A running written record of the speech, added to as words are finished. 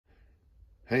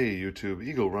Hey YouTube,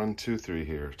 Eagle Run 23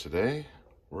 here. Today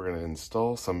we're going to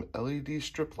install some LED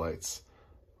strip lights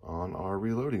on our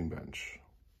reloading bench.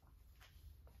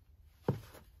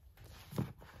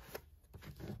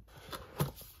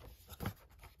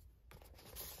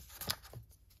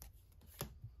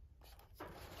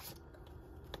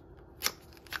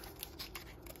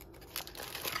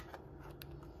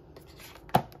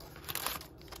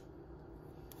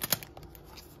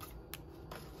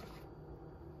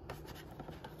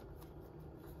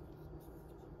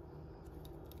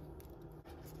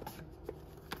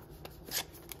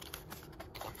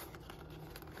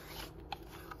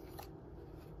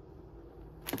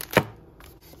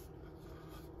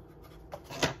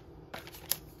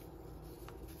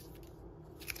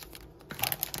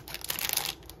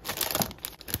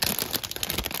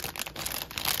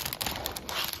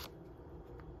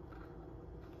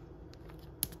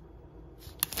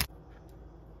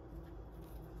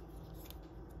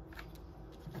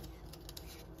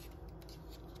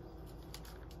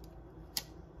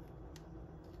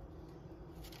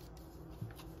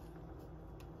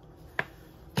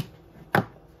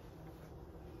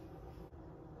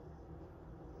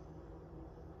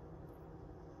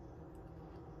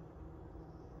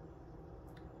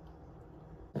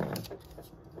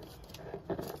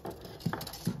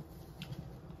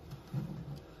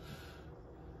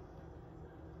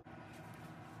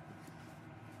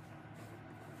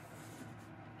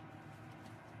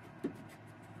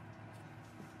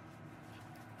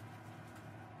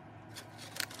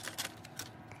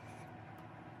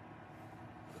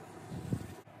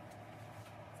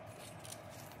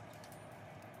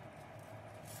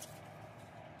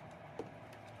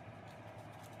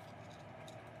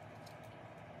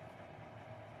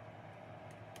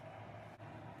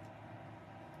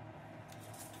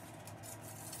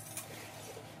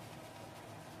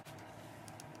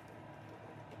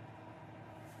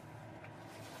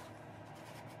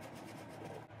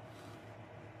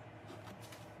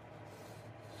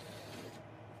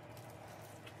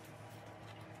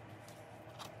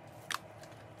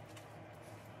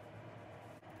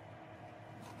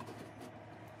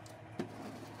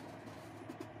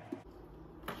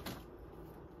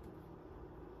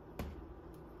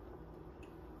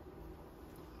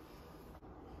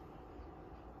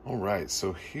 All right,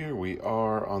 so here we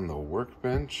are on the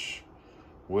workbench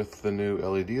with the new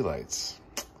LED lights.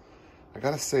 I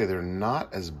gotta say, they're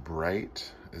not as bright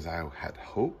as I had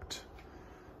hoped,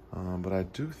 but I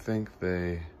do think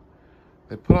they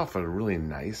put off a really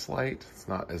nice light. It's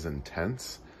not as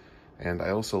intense, and I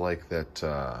also like that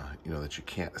that you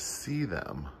can't see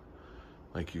them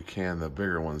like you can the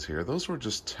bigger ones here. Those were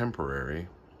just temporary,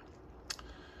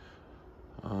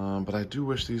 but I do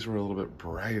wish these were a little bit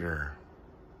brighter.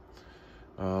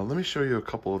 Let me show you a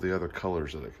couple of the other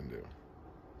colors that I can do.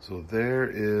 So there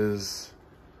is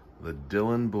the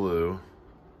Dillon Blue,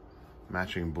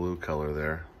 matching blue color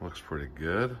there. Looks pretty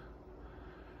good.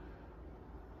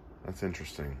 That's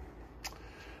interesting.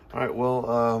 All right,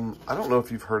 well, I don't know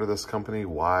if you've heard of this company,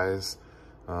 Wyze.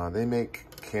 They make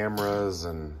cameras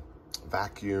and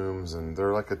vacuums, and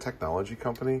they're like a technology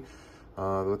company,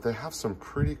 but they have some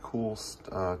pretty cool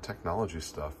technology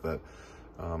stuff that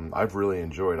I've really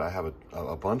enjoyed. I have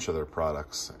a bunch of their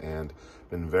products and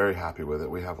been very happy with it.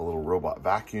 We have a little robot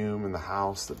vacuum in the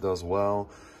house that does well,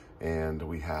 and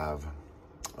we have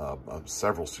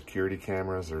several security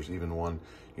cameras. There's even one,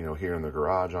 here in the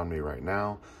garage on me right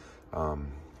now.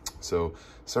 So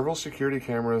several security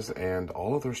cameras, and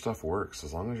all of their stuff works.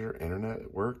 As long as your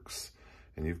internet works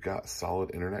and you've got solid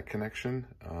internet connection,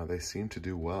 they seem to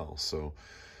do well. So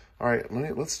all right,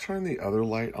 let's turn the other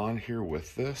light on here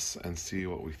with this and see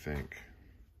what we think.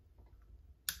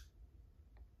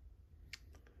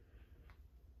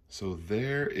 So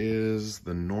there is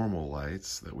the normal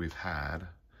lights that we've had,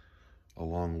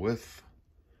 along with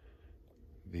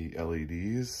the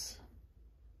LEDs.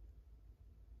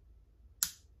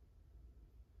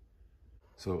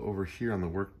 So over here on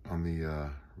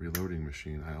the reloading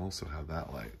machine, I also have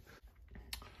that light.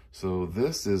 So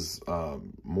this is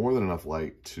more than enough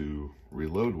light to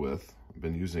reload with. I've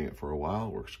been using it for a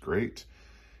while, works great.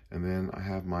 And then I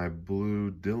have my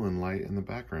blue Dillon light in the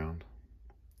background.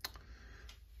 I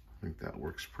think that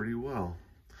works pretty well.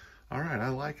 All right, I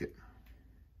like it.